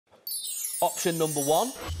Option number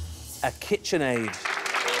 1, a KitchenAid.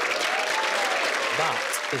 That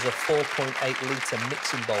is a 4.8-litre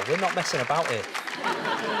mixing bowl. We're not messing about here.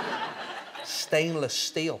 Stainless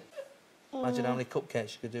steel. Imagine how many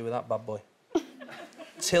cupcakes you could do with that bad boy.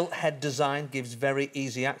 Tilt head design gives very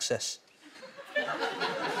easy access. Am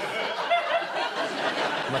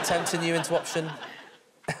I tempting you into option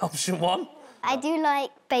 1? I do like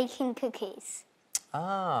baking cookies.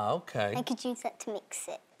 Ah, OK. I could use that to mix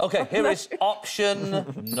it. OK, here is option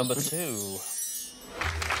number 2.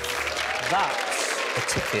 That's the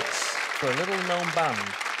tickets for a little-known band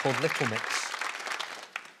called Little Mix.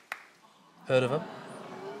 Heard of them?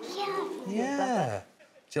 Yeah.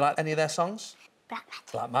 Do you like any of their songs? Black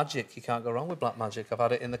Magic. Black Magic. You can't go wrong with Black Magic. I've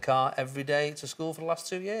had it in the car every day to school for the last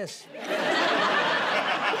 2 years.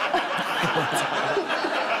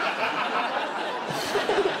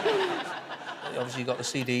 Obviously, you've got the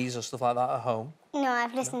CDs or stuff like that at home. No,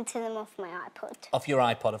 I've listened to them off my iPod. Off your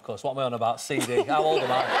iPod, of course. What am I on about? CD. How old am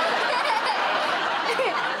I?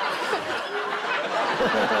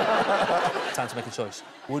 Time to make a choice.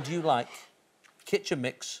 Would you like Kitchen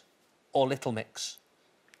Mix or Little Mix?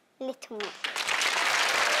 Little Mix.